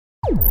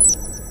At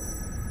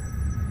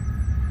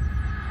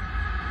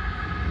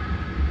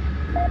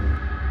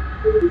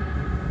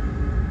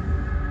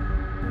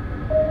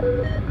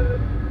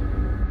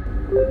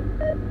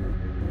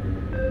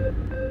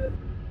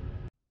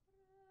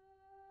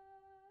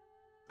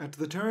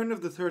the turn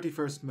of the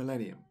 31st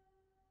millennium,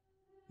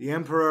 the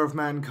Emperor of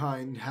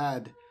Mankind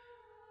had,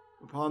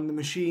 upon the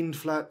machined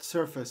flat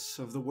surface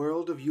of the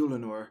world of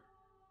Ulanor,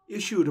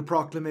 issued a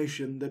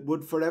proclamation that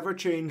would forever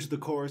change the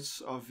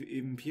course of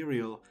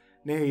imperial,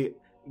 nay,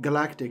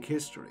 galactic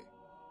history,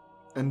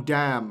 and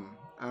damn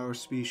our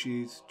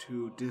species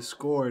to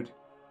discord,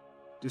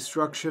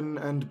 destruction,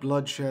 and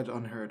bloodshed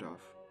unheard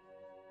of.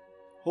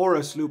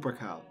 Horus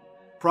Lupercal,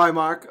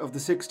 Primarch of the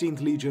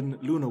 16th Legion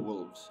Luna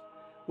Wolves,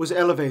 was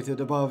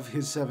elevated above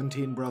his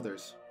 17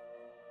 brothers.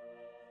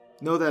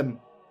 Know then,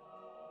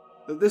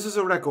 that this is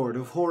a record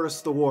of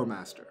Horus the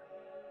Warmaster,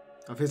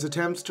 of his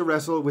attempts to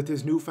wrestle with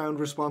his newfound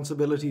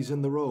responsibilities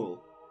in the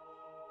role,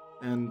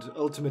 and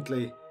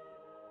ultimately,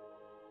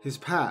 his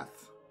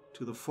path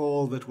to the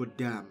fall that would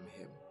damn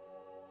him.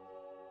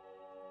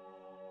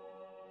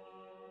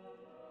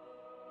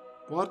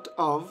 What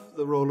of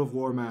the role of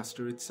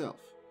Warmaster itself?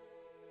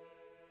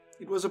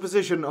 It was a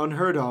position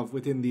unheard of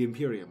within the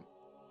Imperium.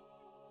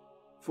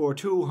 For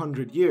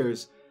 200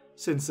 years,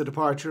 since the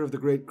departure of the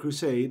Great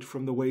Crusade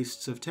from the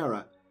wastes of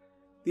Terra,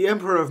 the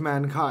Emperor of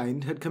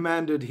Mankind had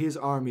commanded his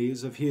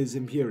armies of his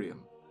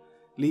Imperium,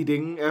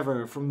 leading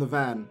ever from the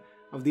van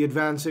of the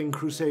advancing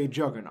Crusade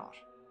juggernaut.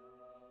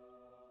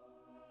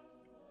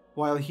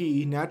 While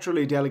he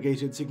naturally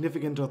delegated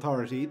significant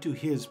authority to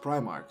his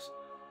Primarchs,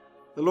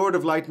 the Lord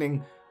of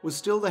Lightning was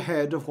still the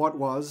head of what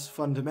was,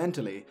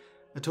 fundamentally,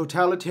 a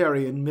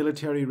totalitarian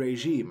military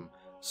regime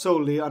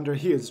solely under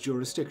his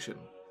jurisdiction,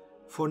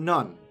 for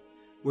none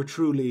were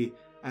truly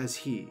as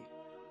he,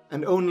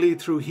 and only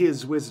through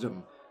his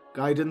wisdom,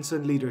 guidance,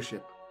 and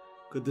leadership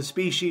could the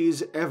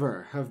species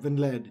ever have been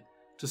led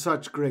to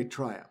such great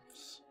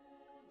triumphs.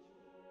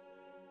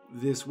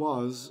 This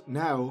was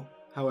now,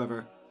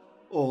 however,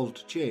 all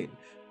to change.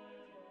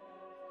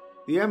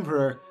 The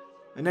Emperor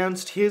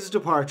announced his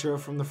departure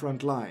from the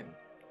front line,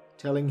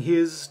 telling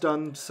his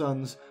stunned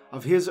sons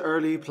of his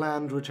early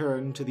planned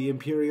return to the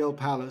Imperial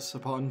Palace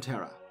upon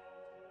Terra.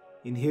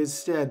 In his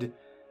stead,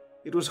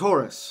 it was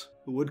Horus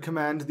who would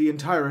command the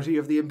entirety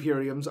of the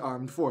Imperium's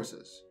armed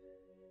forces,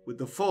 with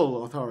the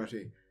full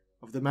authority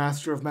of the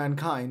Master of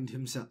Mankind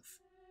himself.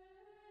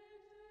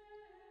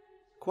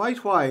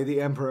 Quite why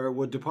the Emperor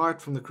would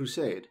depart from the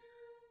Crusade,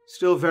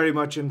 still very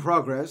much in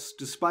progress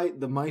despite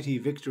the mighty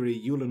victory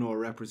Ulanor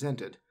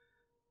represented,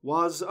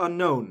 was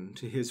unknown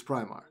to his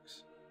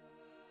Primarchs.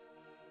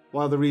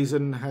 While the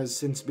reason has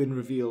since been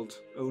revealed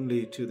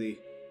only to the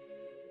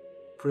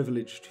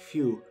privileged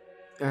few,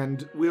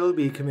 and will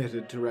be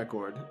committed to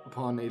record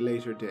upon a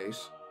later date,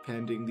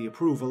 pending the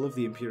approval of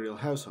the imperial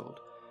household,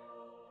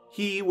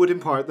 he would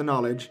impart the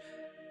knowledge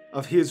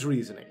of his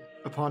reasoning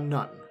upon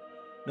none,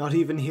 not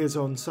even his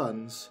own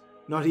sons,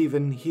 not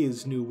even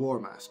his new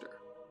Warmaster.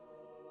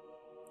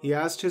 He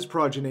asked his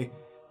progeny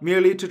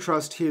merely to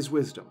trust his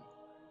wisdom,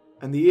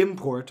 and the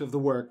import of the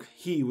work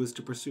he was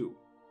to pursue.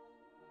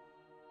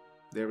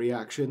 Their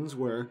reactions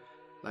were,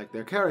 like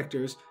their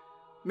characters,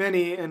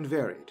 many and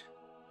varied,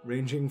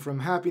 ranging from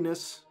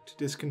happiness to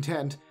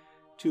discontent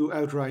to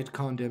outright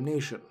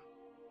condemnation.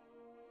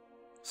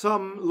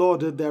 Some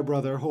lauded their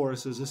brother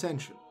Horus's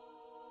ascension.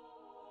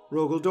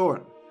 Rogel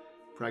Dorn,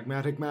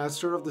 pragmatic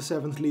master of the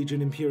 7th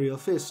Legion Imperial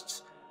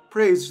Fists,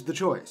 praised the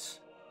choice,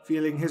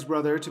 feeling his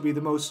brother to be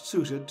the most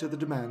suited to the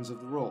demands of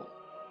the role.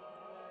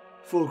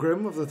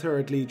 Fulgrim of the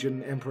 3rd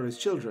Legion Emperor's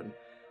Children,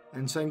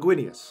 and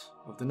Sanguinius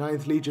of the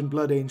 9th Legion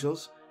Blood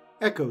Angels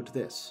echoed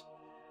this,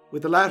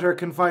 with the latter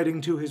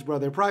confiding to his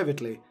brother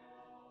privately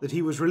that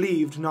he was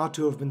relieved not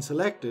to have been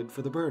selected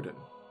for the burden.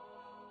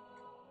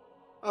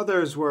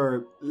 Others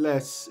were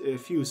less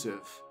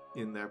effusive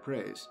in their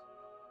praise.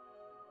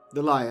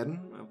 The Lion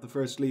of the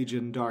 1st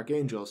Legion Dark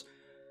Angels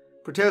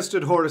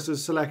protested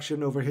Horus's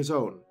selection over his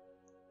own,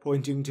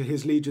 pointing to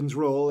his legion's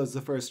role as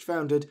the first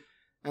founded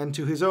and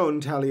to his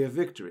own tally of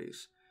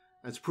victories,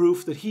 as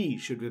proof that he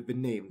should have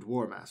been named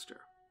Warmaster.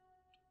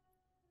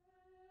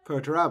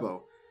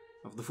 Perturabo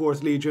of the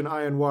 4th Legion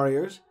Iron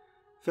Warriors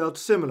felt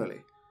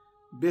similarly,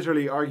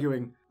 bitterly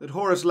arguing that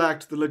Horus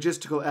lacked the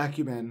logistical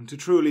acumen to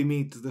truly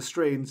meet the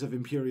strains of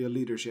imperial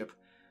leadership,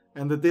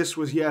 and that this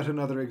was yet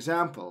another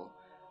example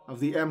of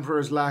the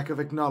Emperor's lack of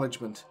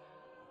acknowledgement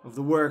of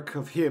the work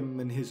of him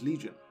and his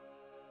legion.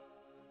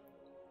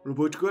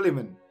 Rubut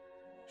Gulliman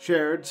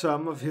shared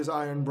some of his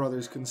Iron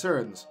Brother's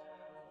concerns,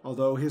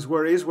 although his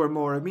worries were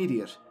more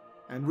immediate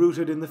and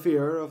rooted in the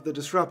fear of the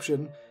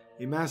disruption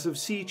a massive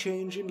sea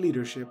change in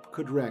leadership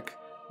could wreak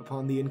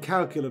upon the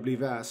incalculably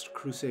vast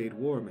Crusade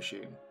war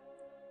machine.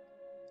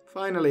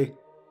 Finally,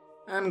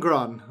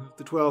 Angron of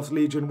the 12th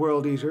Legion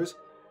World Eaters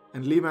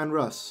and Leman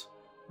Russ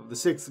of the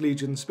 6th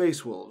Legion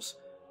Space Wolves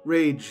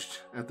raged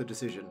at the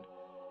decision,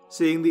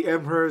 seeing the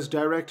Emperor's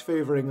direct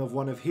favoring of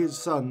one of his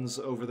sons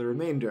over the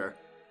remainder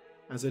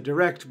as a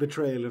direct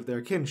betrayal of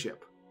their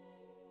kinship,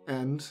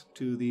 and,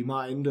 to the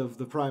mind of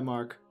the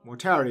Primarch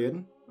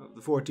Mortarion of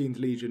the 14th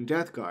Legion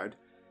Death Guard,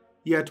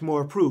 yet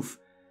more proof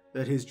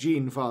that his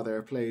Gene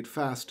father played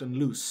fast and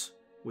loose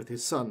with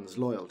his son's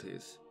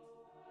loyalties.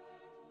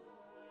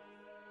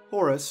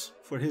 Horus,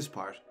 for his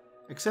part,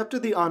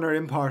 accepted the honour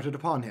imparted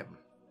upon him,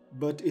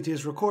 but it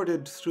is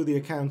recorded through the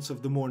accounts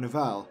of the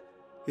Morneval,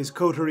 his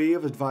coterie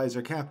of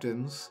advisor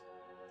captains,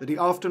 that he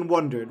often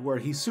wondered were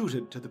he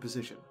suited to the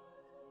position,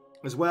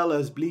 as well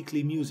as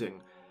bleakly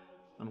musing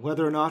on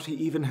whether or not he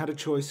even had a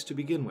choice to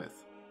begin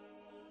with.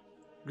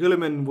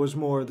 Guilliman was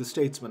more the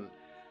statesman,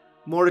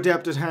 more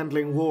adept at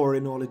handling war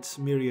in all its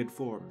myriad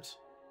forms.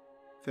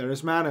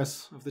 Ferrus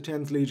Manus of the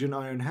 10th Legion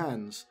Iron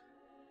Hands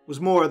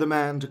was more the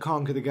man to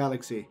conquer the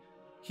galaxy,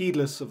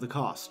 heedless of the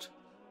cost,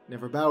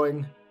 never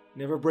bowing,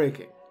 never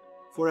breaking,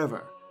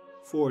 forever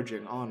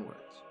forging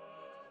onwards.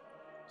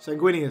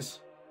 Sanguinius,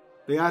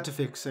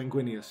 Beatific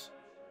Sanguinius,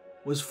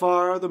 was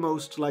far the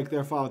most like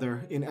their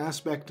father in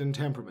aspect and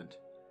temperament,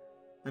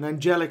 an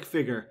angelic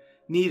figure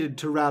needed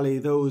to rally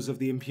those of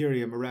the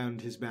Imperium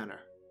around his banner.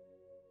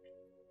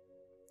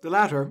 The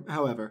latter,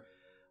 however,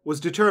 was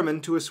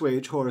determined to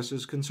assuage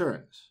Horus's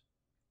concerns.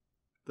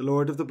 The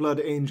Lord of the Blood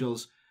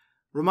Angels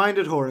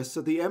reminded Horus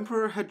that the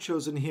Emperor had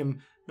chosen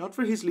him not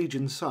for his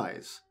legion's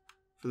size,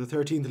 for the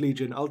 13th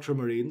Legion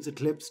Ultramarines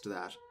eclipsed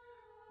that,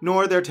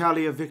 nor their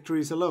tally of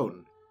victories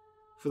alone,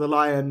 for the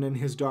Lion and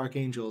his Dark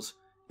Angels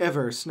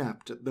ever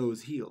snapped at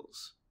those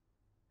heels.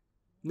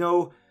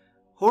 No,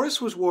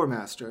 Horus was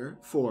Warmaster,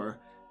 for,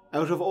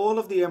 out of all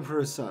of the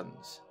Emperor's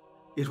sons,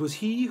 it was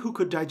he who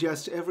could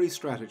digest every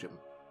stratagem,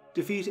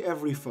 defeat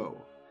every foe,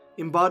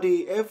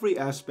 embody every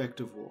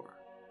aspect of war,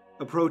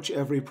 approach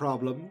every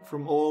problem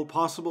from all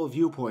possible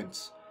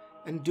viewpoints,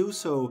 and do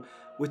so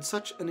with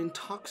such an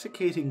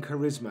intoxicating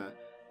charisma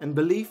and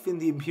belief in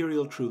the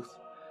imperial truth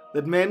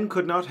that men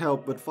could not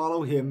help but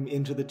follow him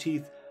into the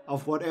teeth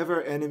of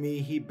whatever enemy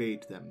he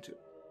bade them to.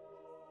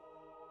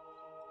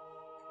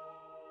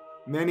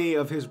 Many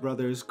of his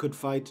brothers could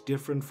fight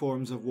different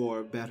forms of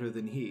war better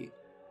than he,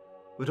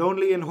 but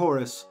only in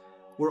Horus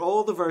were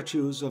all the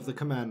virtues of the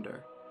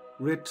commander,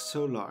 writ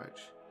so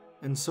large,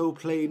 and so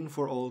plain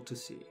for all to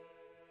see.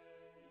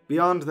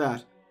 Beyond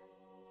that,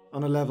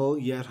 on a level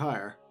yet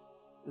higher,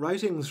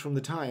 writings from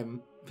the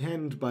time,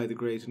 penned by the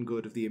great and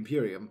good of the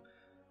Imperium,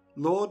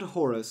 laud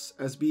Horus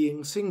as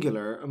being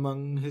singular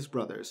among his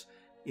brothers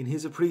in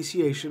his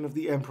appreciation of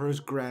the Emperor's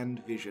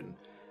grand vision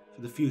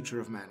for the future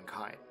of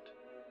mankind.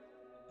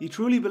 He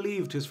truly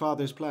believed his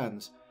father's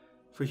plans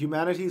for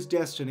humanity's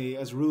destiny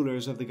as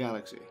rulers of the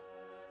galaxy,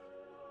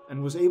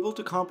 and was able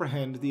to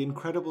comprehend the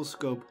incredible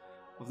scope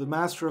of the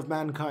master of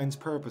mankind's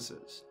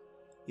purposes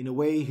in a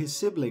way his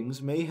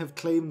siblings may have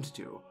claimed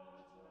to,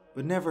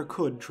 but never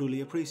could truly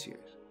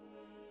appreciate.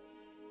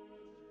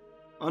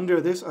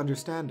 Under this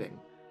understanding,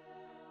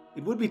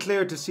 it would be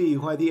clear to see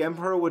why the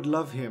Emperor would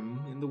love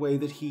him in the way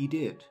that he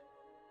did.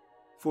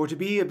 For to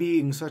be a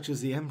being such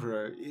as the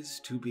Emperor is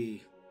to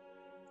be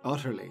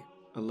utterly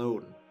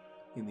alone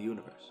in the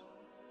universe.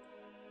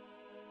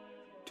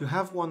 To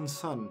have one's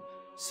son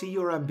see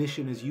your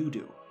ambition as you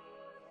do,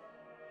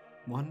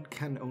 one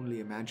can only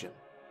imagine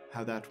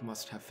how that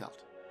must have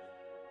felt.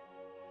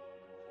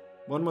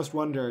 One must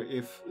wonder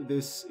if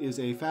this is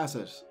a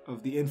facet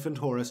of the infant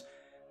Horus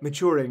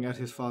maturing at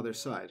his father's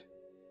side.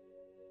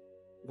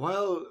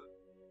 While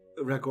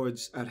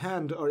records at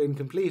hand are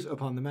incomplete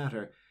upon the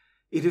matter,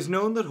 it is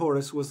known that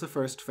Horus was the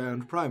first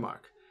found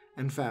Primarch,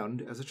 and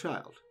found as a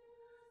child.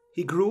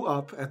 He grew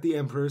up at the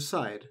Emperor's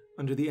side,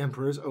 under the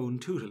Emperor's own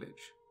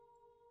tutelage.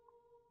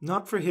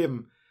 Not for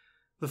him,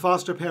 the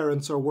foster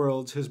parents or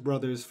worlds his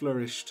brothers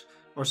flourished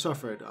or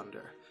suffered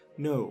under.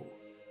 No,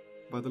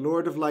 by the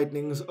Lord of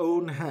Lightning's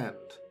own hand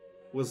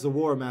was the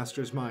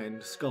Warmaster's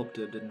mind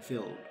sculpted and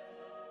filled.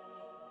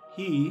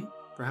 He,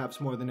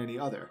 perhaps more than any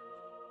other,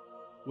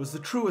 was the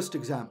truest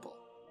example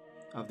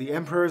of the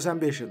Emperor's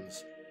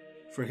ambitions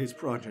for his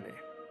progeny.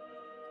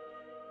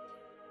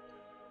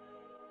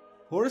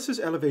 Horus's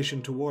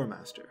elevation to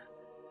Warmaster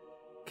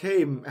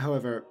came,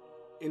 however,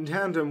 in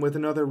tandem with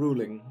another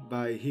ruling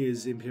by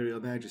His Imperial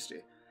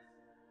Majesty,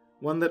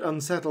 one that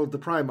unsettled the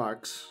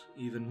Primarchs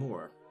even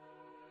more.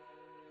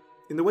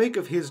 In the wake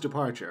of his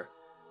departure,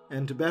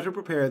 and to better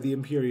prepare the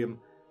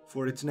Imperium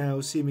for its now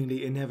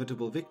seemingly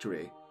inevitable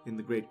victory in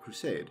the Great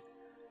Crusade,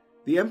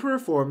 the Emperor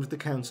formed the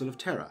Council of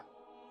Terra,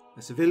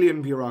 a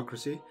civilian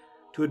bureaucracy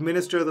to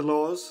administer the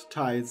laws,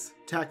 tithes,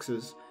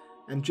 taxes,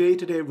 and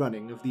day-to-day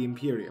running of the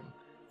Imperium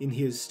in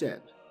his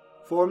stead,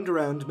 formed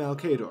around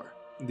Malcador,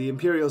 the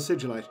Imperial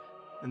Sigillite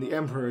and the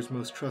Emperor's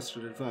most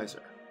trusted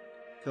advisor,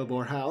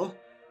 Kelbor Hal,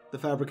 the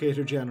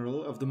Fabricator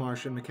General of the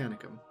Martian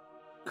Mechanicum,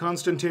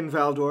 Constantin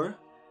Valdor,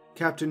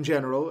 Captain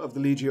General of the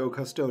Legio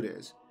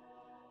Custodes,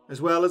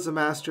 as well as the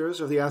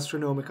Masters of the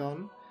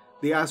Astronomicon,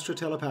 the Astra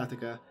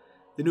Telepathica,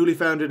 the newly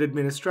founded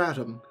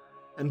Administratum,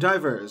 and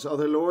divers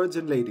other lords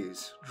and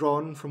ladies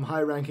drawn from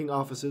high-ranking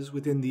offices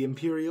within the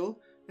Imperial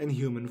and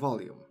Human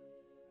volume.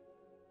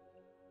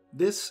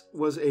 This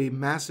was a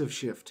massive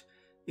shift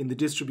in the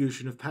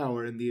distribution of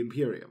power in the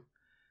Imperium,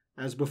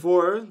 As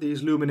before,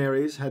 these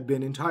luminaries had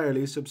been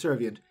entirely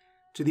subservient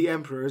to the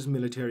Emperor's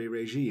military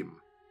regime.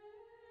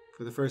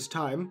 For the first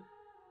time,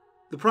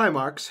 the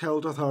Primarchs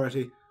held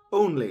authority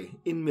only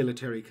in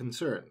military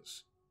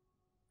concerns.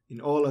 In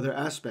all other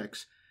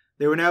aspects,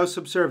 they were now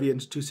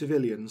subservient to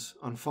civilians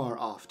on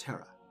far-off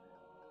Terra.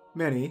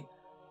 Many,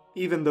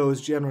 even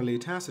those generally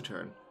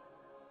taciturn,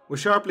 were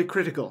sharply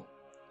critical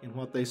in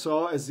what they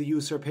saw as the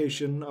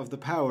usurpation of the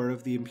power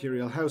of the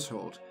imperial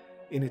household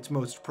in its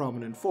most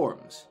prominent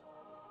forms,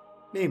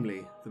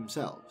 namely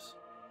themselves.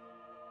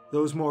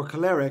 Those more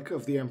choleric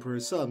of the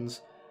Emperor's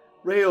sons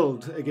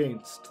railed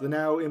against the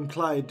now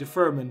implied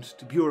deferment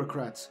to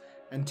bureaucrats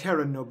and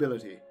Terran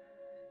nobility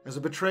as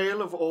a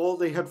betrayal of all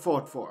they had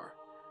fought for,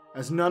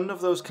 as none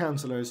of those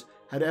councillors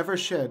had ever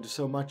shed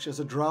so much as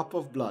a drop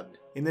of blood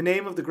in the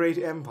name of the great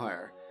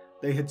empire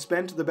they had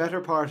spent the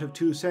better part of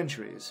 2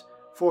 centuries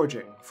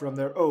forging from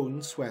their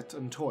own sweat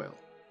and toil.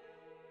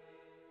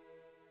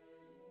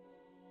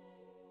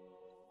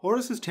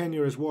 Horus's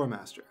tenure as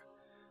Warmaster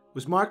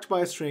was marked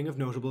by a string of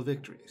notable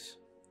victories,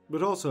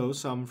 but also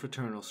some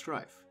fraternal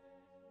strife.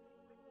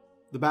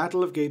 The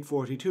Battle of Gate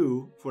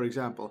 42, for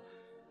example,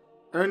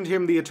 earned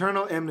him the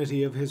eternal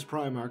enmity of his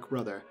Primarch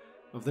brother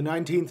of the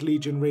 19th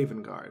Legion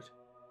Raven Guard,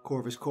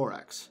 Corvus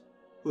Corax,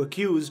 who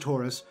accused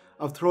Horus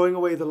of throwing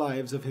away the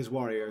lives of his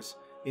warriors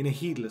in a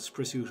heedless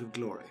pursuit of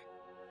glory.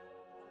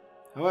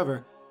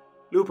 However,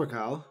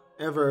 Lupercal,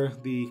 ever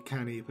the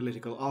canny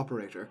political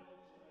operator,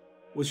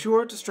 was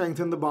sure to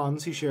strengthen the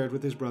bonds he shared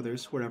with his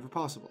brothers wherever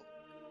possible.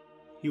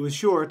 He was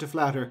sure to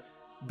flatter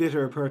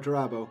bitter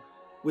Perturabo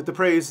with the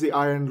praise the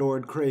Iron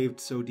Lord craved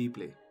so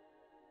deeply.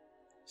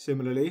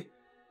 Similarly,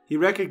 he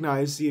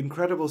recognized the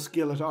incredible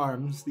skill at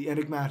arms the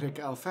enigmatic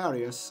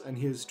Alpharius and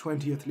his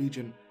 20th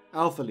Legion,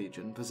 Alpha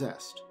Legion,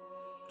 possessed,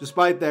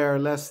 despite their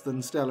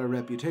less-than-stellar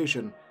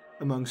reputation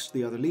amongst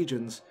the other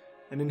legions,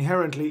 an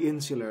inherently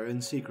insular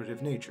and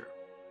secretive nature.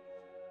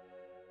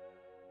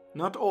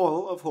 Not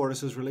all of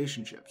Horus's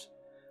relationships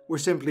were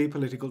simply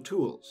political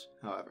tools,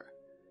 however.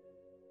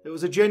 There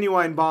was a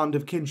genuine bond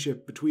of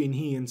kinship between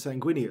he and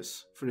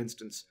Sanguinius, for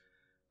instance,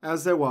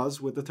 as there was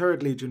with the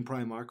 3rd Legion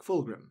Primarch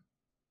Fulgrim.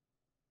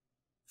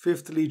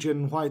 5th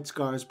Legion White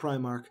Scars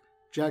Primarch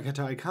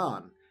Jaghatai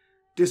Khan,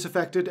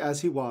 disaffected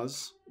as he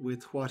was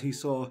with what he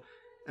saw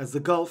as the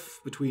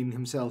gulf between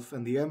himself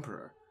and the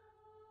Emperor,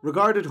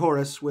 regarded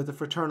Horus with a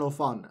fraternal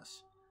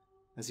fondness,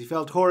 as he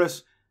felt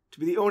Horus to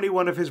be the only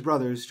one of his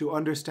brothers to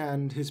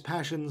understand his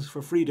passions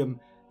for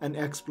freedom and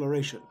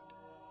exploration,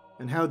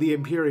 and how the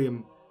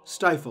Imperium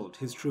stifled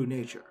his true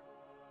nature.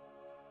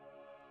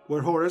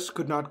 Where Horus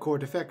could not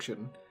court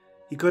affection,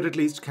 he could at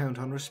least count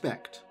on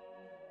respect.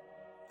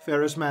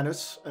 Ferrus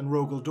Manus and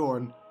Rogel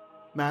Dorn,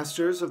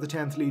 masters of the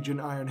 10th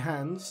Legion Iron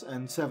Hands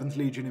and 7th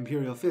Legion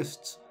Imperial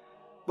Fists,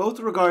 both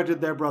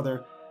regarded their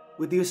brother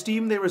with the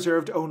esteem they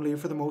reserved only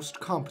for the most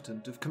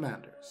competent of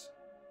commanders.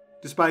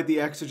 Despite the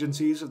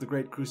exigencies of the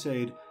Great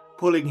Crusade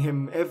pulling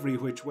him every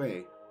which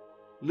way,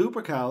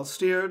 Lupercal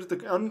steered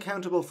the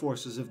uncountable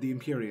forces of the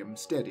Imperium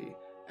steady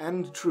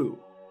and true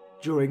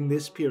during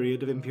this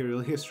period of imperial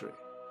history,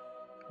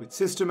 with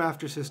system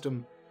after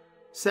system,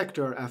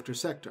 sector after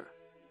sector,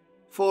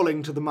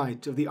 falling to the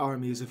might of the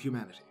armies of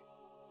humanity.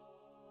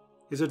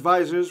 His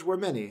advisors were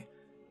many,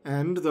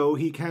 and though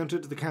he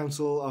counted the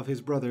counsel of his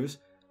brothers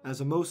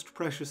as a most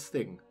precious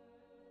thing,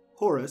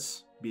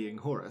 Horus, being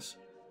Horus,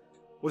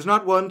 was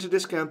not one to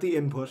discount the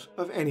input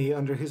of any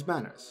under his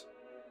banners.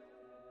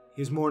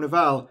 His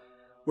Morneval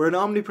were an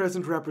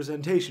omnipresent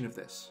representation of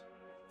this,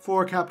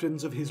 4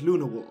 captains of his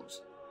Luna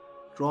Wolves,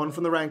 drawn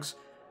from the ranks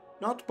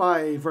not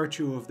by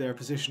virtue of their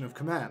position of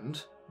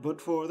command, but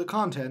for the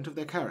content of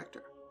their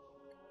character.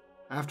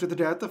 After the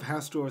death of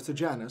Hastor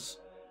Sejanus,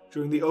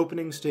 during the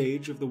opening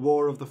stage of the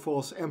War of the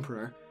False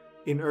Emperor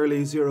in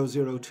early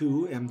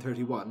 002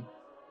 M31,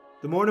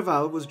 the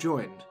Morneval was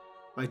joined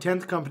by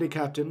 10th Company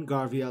Captain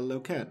Garviel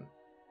Loken,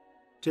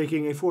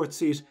 taking a 4th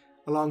seat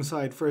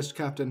alongside 1st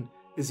Captain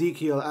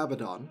Ezekiel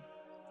Abaddon,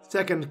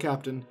 2nd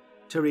Captain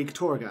Tariq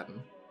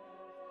Torgaden,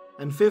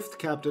 and 5th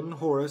Captain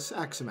Horus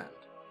Aximand,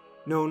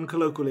 known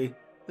colloquially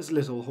as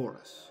Little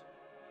Horus.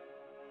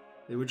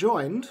 They were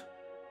joined,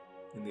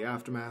 in the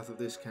aftermath of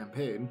this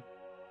campaign,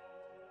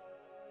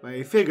 by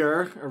a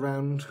figure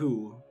around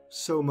who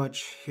so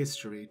much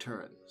history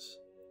turns.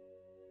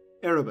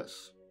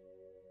 Erebus,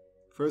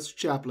 1st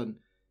Chaplain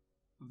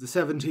of the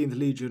 17th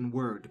Legion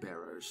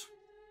Word-Bearers.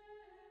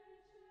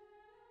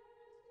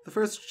 The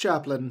 1st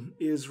Chaplain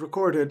is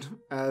recorded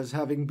as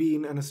having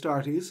been an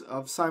Astartes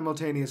of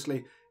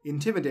simultaneously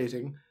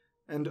intimidating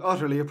and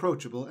utterly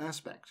approachable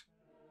aspect.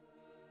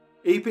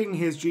 Aping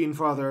his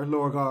gene-father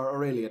Lorgar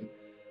Aurelian,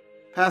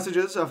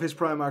 passages of his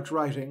Primarch's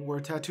writing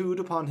were tattooed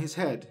upon his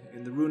head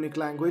in the runic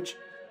language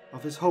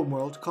of his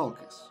homeworld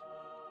Colchis.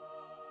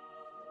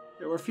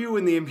 There were few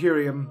in the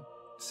Imperium,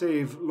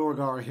 save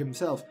Lorgar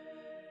himself,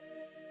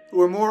 who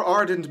were more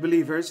ardent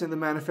believers in the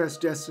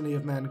manifest destiny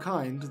of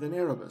mankind than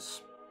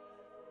Erebus.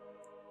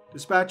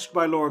 Dispatched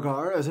by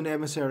Lorgar as an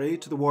emissary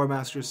to the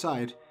Warmaster's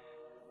side,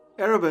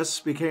 Erebus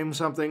became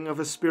something of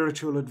a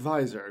spiritual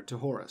advisor to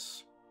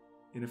Horus,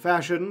 in a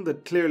fashion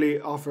that clearly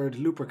offered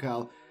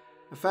Lupercal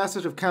a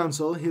facet of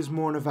counsel his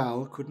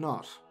Mournival could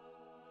not.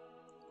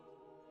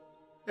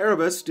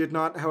 Erebus did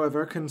not,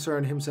 however,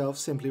 concern himself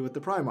simply with the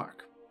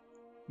Primarch,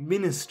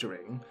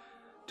 ministering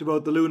to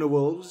both the Luna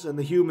Wolves and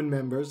the human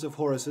members of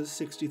Horus's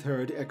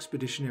 63rd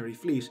Expeditionary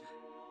Fleet,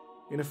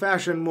 in a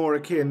fashion more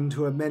akin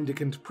to a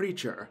mendicant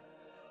preacher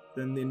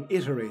than an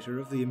iterator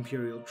of the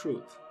imperial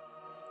truth,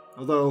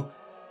 although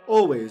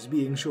always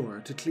being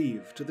sure to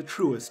cleave to the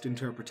truest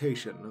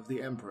interpretation of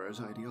the Emperor's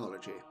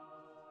ideology.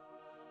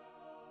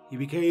 He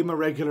became a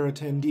regular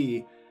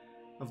attendee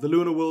of the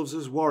Luna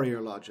Wolves'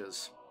 warrior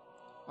lodges,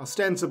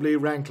 ostensibly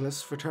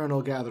rankless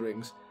fraternal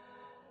gatherings,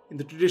 in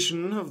the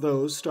tradition of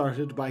those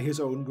started by his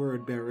own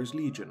Word-Bearers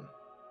Legion.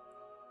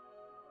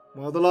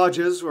 While the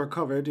lodges were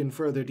covered in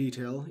further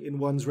detail in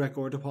one's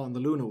record upon the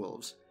Luna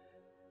Wolves,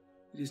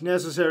 it is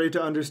necessary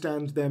to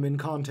understand them in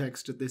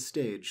context at this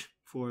stage,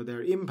 for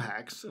their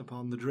impacts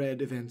upon the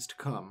dread events to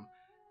come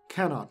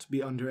cannot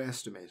be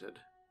underestimated.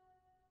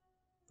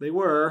 They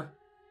were,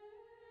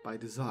 by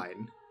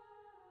design,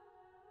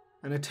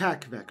 an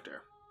attack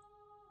vector,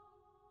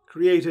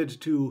 created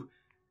to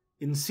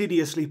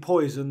insidiously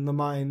poison the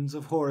minds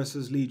of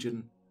Horus's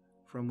legion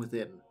from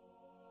within.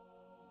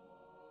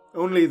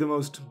 Only the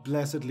most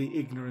blessedly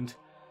ignorant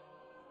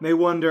may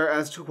wonder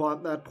as to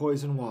what that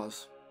poison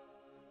was.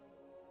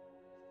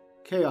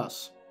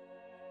 Chaos,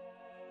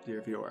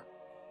 dear viewer.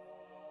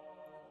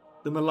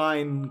 The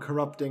malign,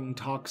 corrupting,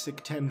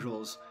 toxic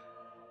tendrils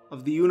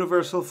of the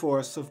universal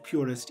force of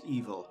purest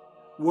evil,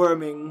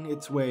 worming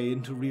its way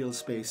into real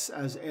space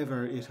as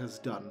ever it has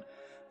done,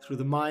 through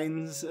the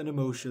minds and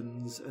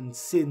emotions and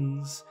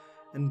sins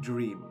and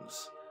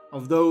dreams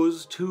of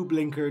those too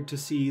blinkered to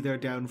see their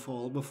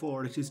downfall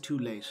before it is too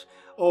late,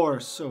 or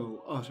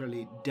so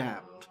utterly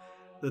damned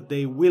that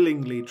they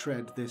willingly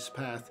tread this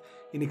path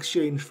in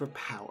exchange for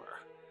power,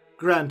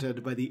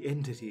 granted by the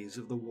entities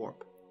of the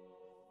warp.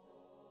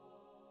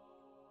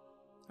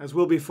 As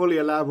will be fully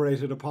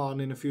elaborated upon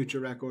in a future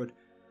record,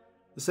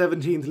 the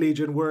 17th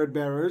Legion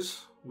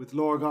Word-Bearers, with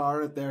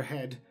Lorgar at their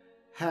head,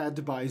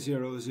 had by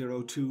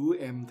 002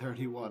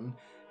 M31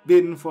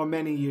 been for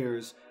many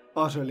years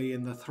utterly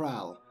in the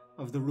thrall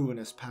of the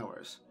ruinous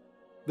powers,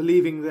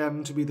 believing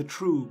them to be the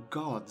true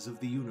gods of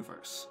the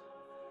universe,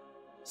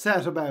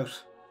 set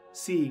about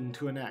seeing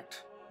to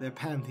enact their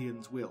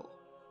pantheon's will.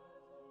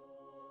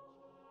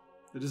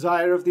 The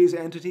desire of these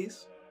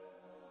entities?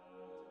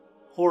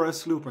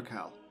 Horus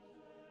Lupercal,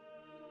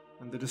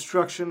 and the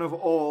destruction of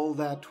all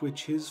that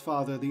which his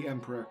father the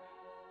Emperor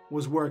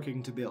was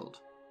working to build.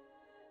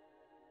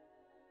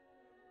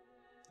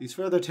 These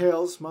further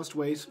tales must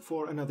wait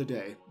for another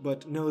day,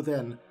 but know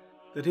then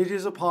that it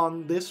is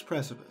upon this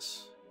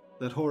precipice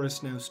that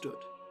Horus now stood.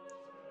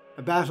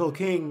 A battle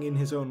king in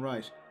his own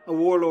right, a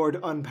warlord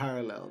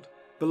unparalleled,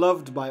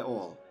 beloved by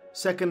all,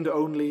 second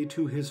only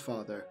to his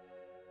father,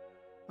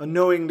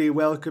 unknowingly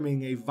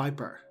welcoming a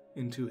viper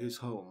into his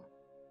home,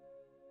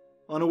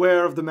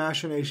 unaware of the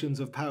machinations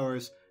of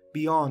powers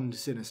beyond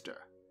sinister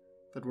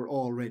that were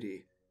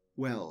already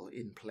well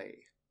in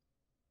play.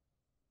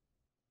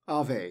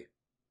 Ave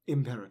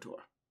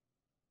Imperator.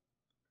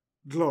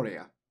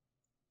 Gloria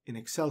in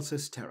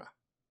excelsis terra.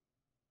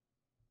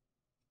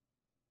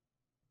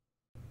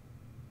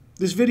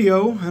 This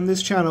video and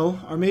this channel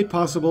are made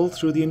possible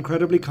through the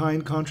incredibly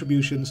kind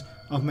contributions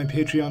of my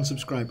Patreon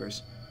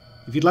subscribers.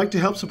 If you'd like to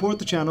help support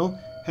the channel,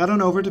 head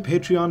on over to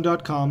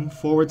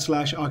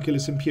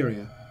patreon.com/Oculus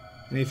Imperia.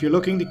 And if you're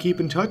looking to keep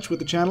in touch with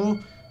the channel,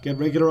 get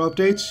regular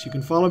updates, you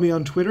can follow me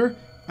on Twitter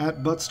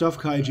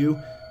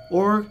 @ButtStuffKaiju,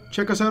 or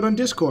check us out on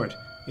Discord.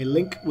 A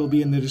link will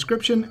be in the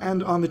description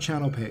and on the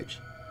channel page.